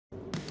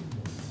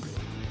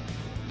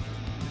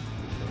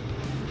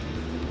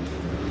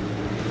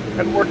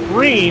and we're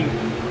green.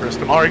 Chris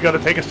Damari going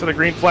to take us to the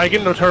green flag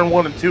into turn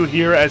 1 and 2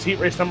 here as heat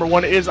race number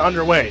 1 is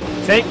underway.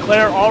 St.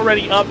 Clair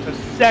already up to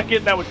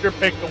 2nd. That was your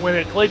pick to win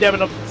it. Clay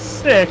Devin up to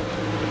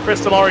 6th.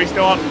 Chris Damari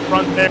still out in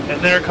front there.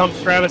 And there comes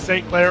Travis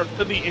St. Clair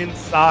to the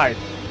inside,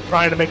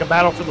 trying to make a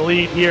battle for the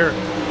lead here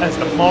as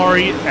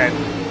Damari, and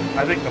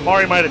I think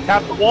Damari might have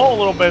tapped the wall a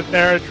little bit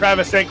there.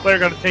 Travis St. Clair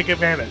going to take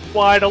advantage.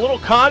 Wide, a little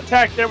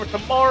contact there with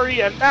Damari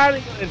and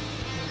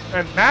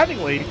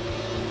Mattingly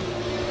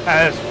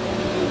as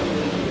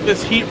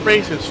this heat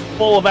race is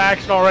full of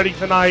action already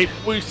tonight.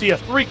 We see a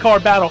 3-car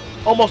battle,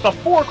 almost a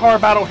 4-car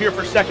battle here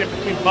for second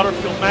between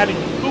Butterfield,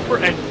 Mattingly, Cooper,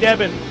 and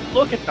Devin.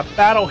 Look at the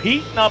battle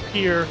heating up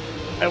here.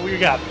 And we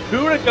got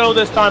 2 to go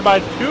this time by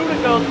 2 to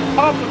go.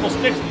 Popsicle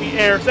sticks in the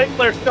air. St.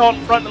 Clair still out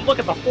in front. And look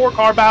at the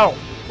 4-car battle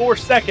for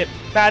second.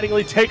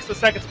 Mattingly takes the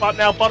second spot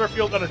now.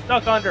 Butterfield going to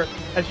duck under.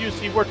 As you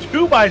see, we're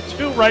 2 by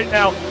 2 right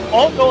now,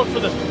 all going for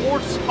this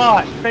 4th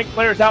spot. St.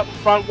 Clair's out in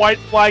front. White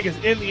flag is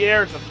in the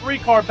air. It's a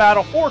 3-car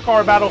battle,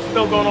 4-car battle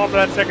still going on for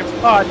that second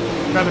spot.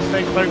 Travis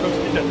St. Clair goes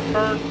into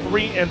turn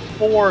 3 and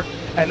 4.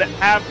 And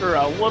after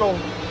a little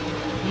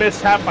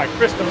mishap by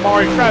Chris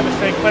Damari, Travis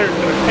St. Clair is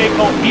going to take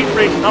home heat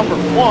race number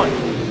 1.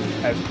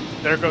 As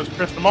there goes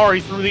Chris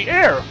Damari through the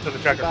air to the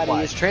checkered flag.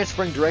 Everybody is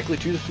transferring directly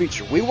to the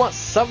feature. We want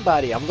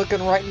somebody. I'm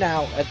looking right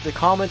now at the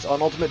comments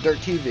on Ultimate Dirt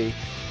TV.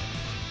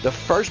 The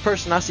first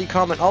person I see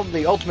comment on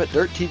the Ultimate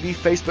Dirt TV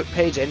Facebook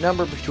page, a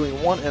number between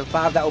 1 and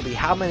 5, that will be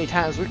how many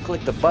times we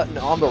click the button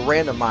on the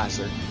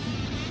randomizer.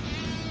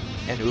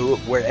 And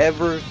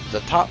wherever the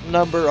top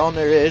number on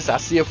there is, I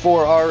see a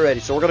 4 already.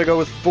 So we're going to go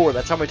with 4.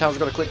 That's how many times we're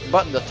going to click the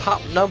button. The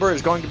top number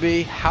is going to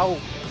be how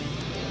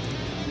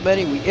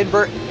many we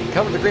invert and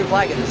come to the green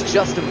flag, and it's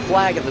Justin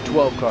Flagg in the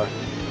 12 car.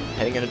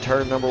 Heading into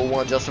turn number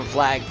 1, Justin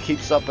Flagg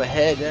keeps up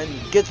ahead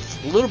and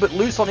gets a little bit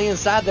loose on the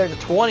inside there in the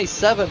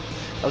 27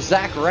 of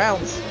Zach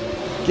Rounds.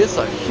 Gets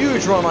a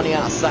huge run on the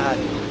outside.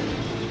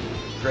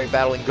 Great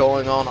battling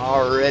going on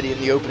already in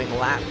the opening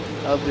lap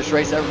of this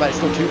race. Everybody's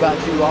still 2 by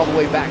 2 all the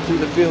way back through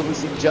the field. We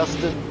see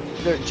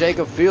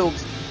Jacob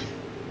Fields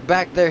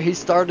back there. He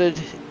started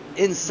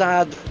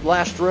inside the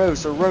last row,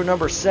 so row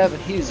number 7.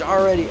 He's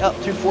already up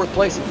to 4th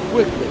place and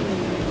quickly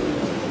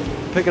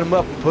picking him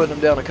up and putting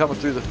him down and coming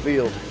through the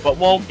field. But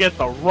won't get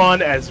the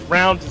run as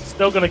Rounds is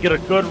still going to get a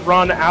good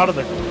run out of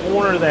the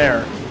corner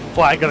there.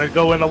 Flag going to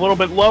go in a little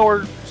bit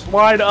lower,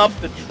 slide up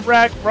the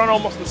track, run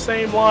almost the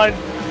same line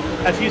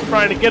as he's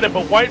trying to get it,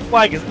 but white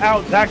flag is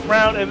out. Zach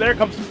Brown, and there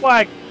comes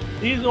Flag.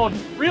 He's going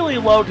really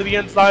low to the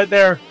inside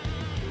there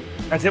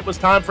as it was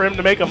time for him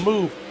to make a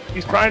move.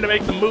 He's trying to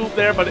make the move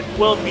there, but it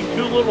will be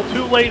too little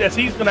too late as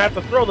he's going to have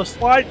to throw the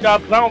slide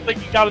job because I don't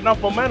think he got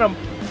enough momentum.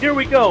 Here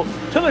we go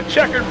to the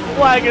checkered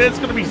flag, and it's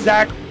going to be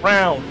Zach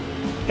Brown.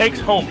 Takes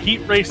home heat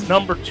race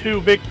number 2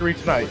 victory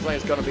tonight.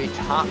 It's going to be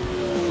top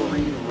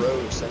 3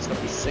 rows. That's going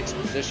to be 6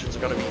 positions are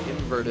going to be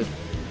inverted.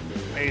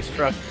 Ace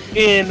truck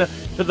in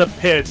to the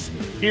pits.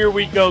 Here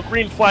we go.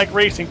 Green flag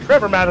racing.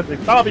 Trevor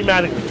Mattingly, Bobby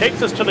Mattingly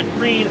takes us to the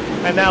green,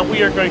 and now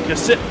we are going to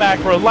sit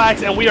back,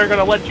 relax, and we are going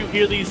to let you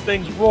hear these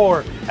things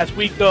roar as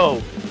we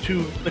go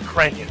to the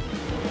cranking.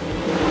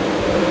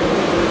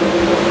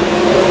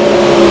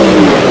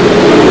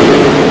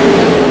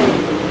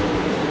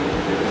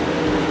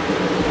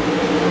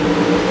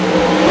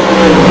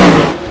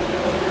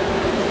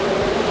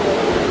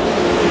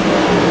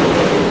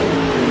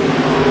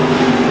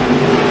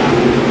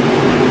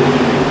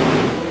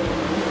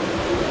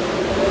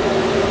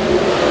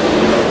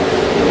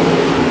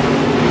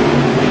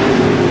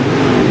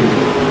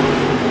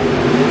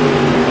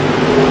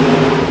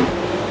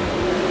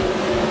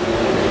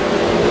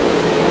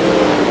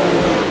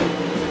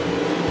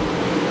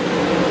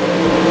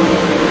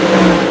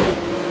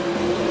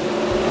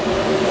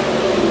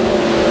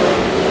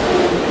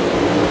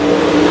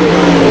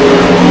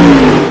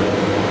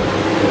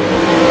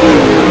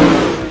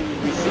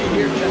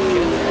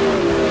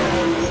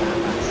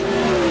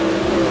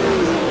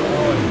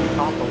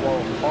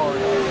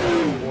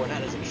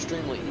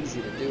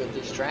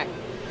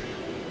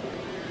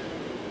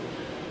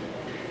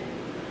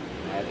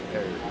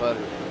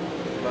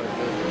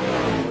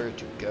 Butterfield, where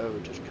to go,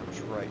 just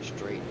comes right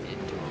straight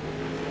into him.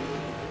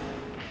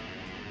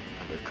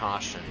 Under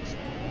cautions.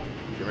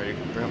 Get ready to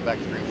bring him back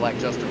to green flag.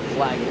 Justin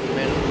Flagg in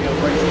command of the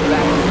field, racing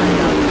back.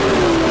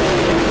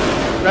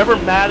 Trevor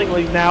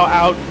Mattingly now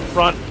out in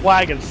front,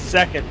 Flagg in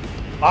second.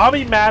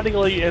 Bobby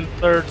Mattingly in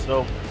third,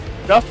 so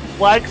Justin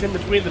Flagg's in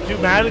between the two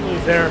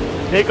Mattingleys there.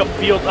 Jacob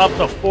Fields up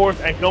to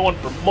fourth and going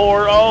for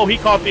more. Oh, he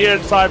caught the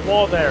inside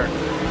wall there.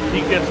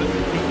 He gets it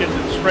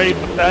straight,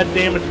 but that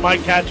damage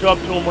might catch up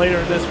to him later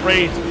in this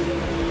race.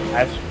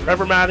 As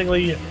Trevor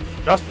Mattingly,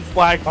 Justin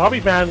Flagg,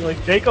 Bobby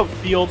Mattingly, Jacob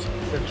Fields,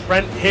 and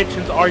Trent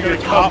Hitchens are your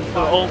top for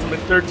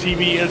Ultimate Dirt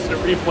TV instant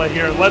replay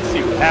here. And let's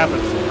see what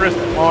happens. Chris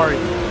Damari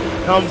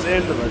comes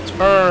into the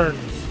turn.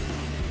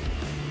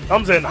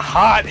 Comes in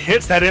hot,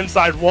 hits that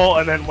inside wall,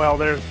 and then, well,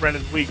 there's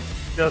Brendan Weeks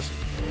just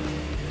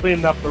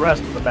cleaning up the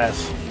rest of the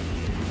mess.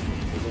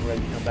 We're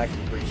ready to come back to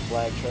green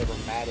flag. Trevor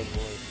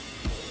Mattingly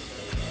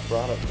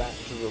brought it back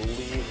to the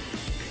lead.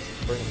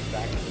 Bringing it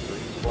back to the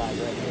green flag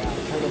right now.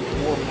 Turn number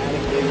 4,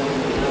 Mattingly on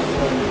the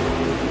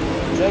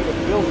outside. Jacob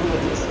Fields with a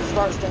decent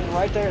start, standing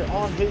right there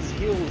on his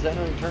heels,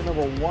 entering turn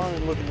number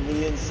 1, looking to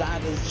the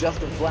inside. This is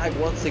Justin Flagg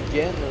once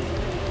again, the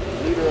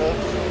leader of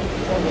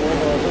Formula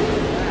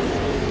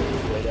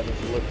 1. Wade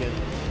Evans looking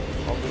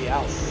on the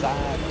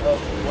outside of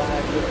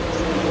Flagg,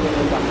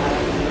 looking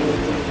behind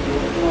the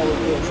all of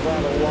this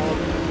right along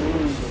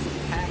through the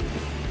pack.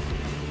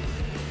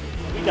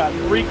 We got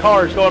 3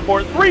 cars going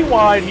for it, 3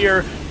 wide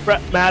here.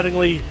 Brett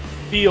Mattingly,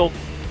 Field,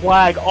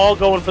 Flagg, all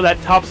going for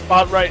that top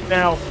spot right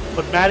now.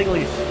 But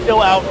Mattingly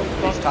still out.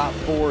 These top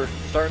 4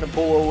 starting to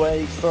pull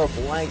away. Throw a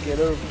blanket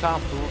over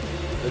top.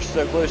 They're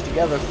so close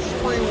together.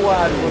 3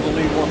 wide for the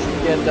lead once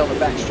again down the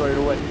back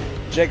straightaway.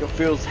 Jacob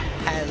Fields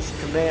has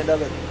command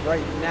of it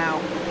right now.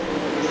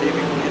 See if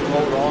he can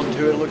hold on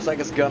to it. Looks like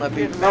it's gonna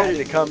be ready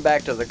to come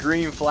back to the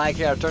green flag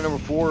here. Turn number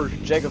 4,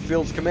 Jacob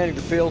Fields commanding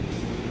the field.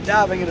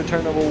 Diving into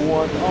turn number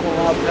 1 on the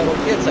loud pedal.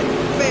 It's a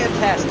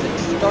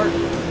fantastic start.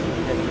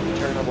 And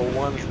turn number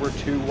 1s were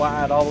 2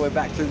 wide all the way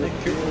back to the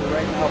Cooper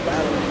right now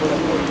battling for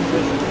that 4th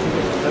position.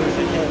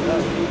 Nosing head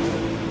up.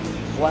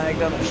 Flagg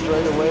down it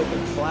straight away, but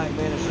Flagg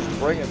manages to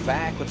bring it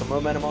back with the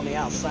momentum on the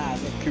outside.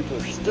 Nick Cooper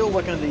still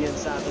looking at the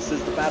inside. This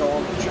is the battle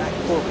on the track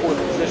for 4th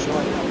position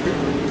right now.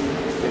 Cooper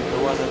getting the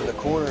run into the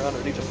corner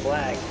underneath the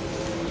Flagg.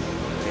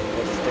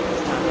 Let's take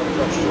this time to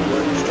brush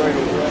the straight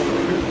away.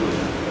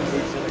 Cooper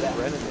moves into that.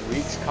 Brennan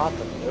Weeks caught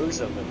the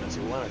nose of him as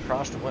he went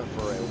across and went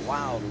for a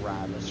wild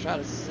ride. Let's try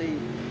to see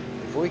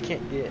if we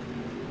can't get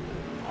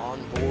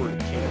on board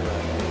camera.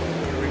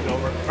 Here we go.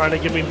 We're trying to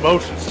give me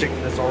motion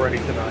sickness already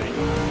tonight.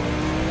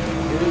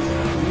 It is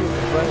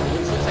beautiful. Brennan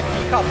Weeks looks like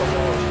he caught the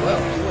wall as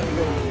well. He went to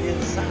go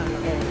inside.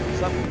 And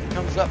something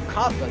comes up,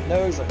 caught the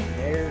nose of the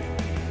air.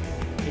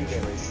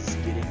 That race is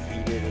getting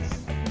heated. His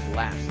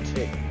laps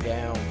tick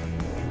down.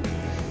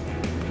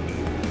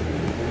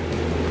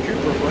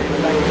 Cooper bringing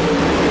it back into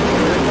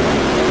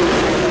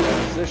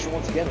position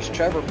once again as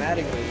Trevor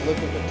Mattingly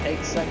looking to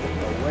take second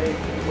away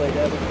from Wade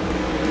Evans.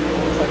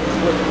 Looks like he's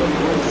looking to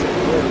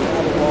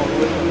right along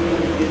with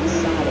the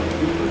inside of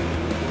Cooper.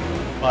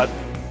 But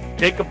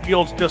Jacob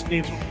Fields just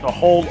needs to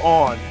hold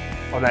on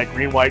that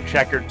green-white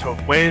checker to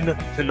win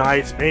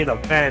tonight's main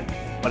event.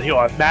 But he'll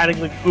have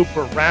Mattingly,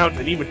 Cooper, Rounds,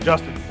 and even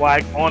Justin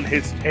Flagg on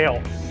his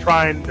tail,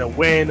 trying to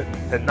win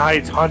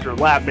tonight's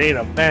 100-lap main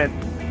event.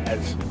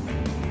 As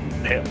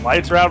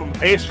lights are out on the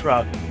pace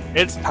truck,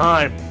 it's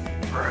time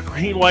for a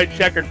green-white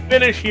checkered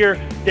finish here.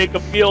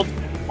 Jacob Fields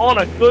on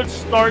a good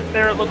start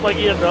there. It looked like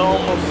he had to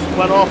almost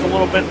went off a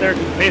little bit there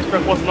because the pace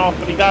truck wasn't off,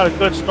 but he got a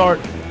good start.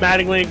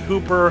 Mattingly and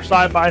Cooper are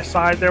side by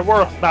side there.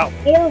 We're about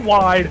 4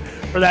 wide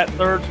for that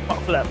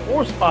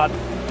 4th spot.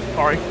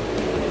 Sorry.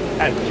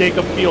 At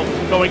Jacob Fields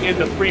going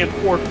into 3 and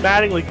 4.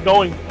 Mattingly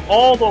going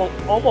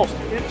almost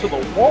into the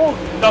wall,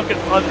 stuck it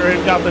under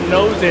him, got the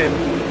nose in,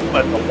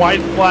 but the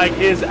white flag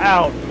is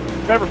out.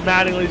 Trevor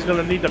Mattingly is going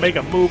to need to make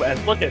a move.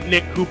 As look at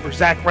Nick Cooper,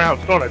 Zach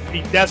Brown's going to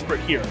be desperate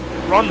here.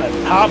 Run the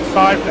top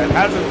side that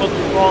hasn't looked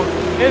strong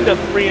into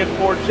 3 and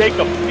 4.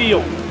 Jacob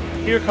Fields.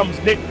 Here comes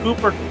Nick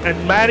Cooper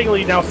and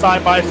Mattingly now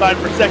side by side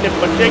for second,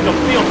 but Jacob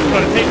Fields is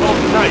going to take home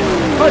tonight's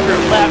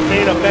 100-lap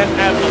main event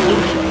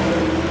absolution.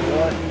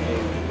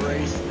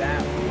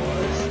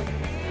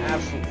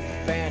 Absolutely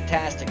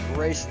fantastic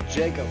race.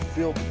 Jacob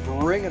Fields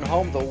bringing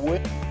home the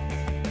win.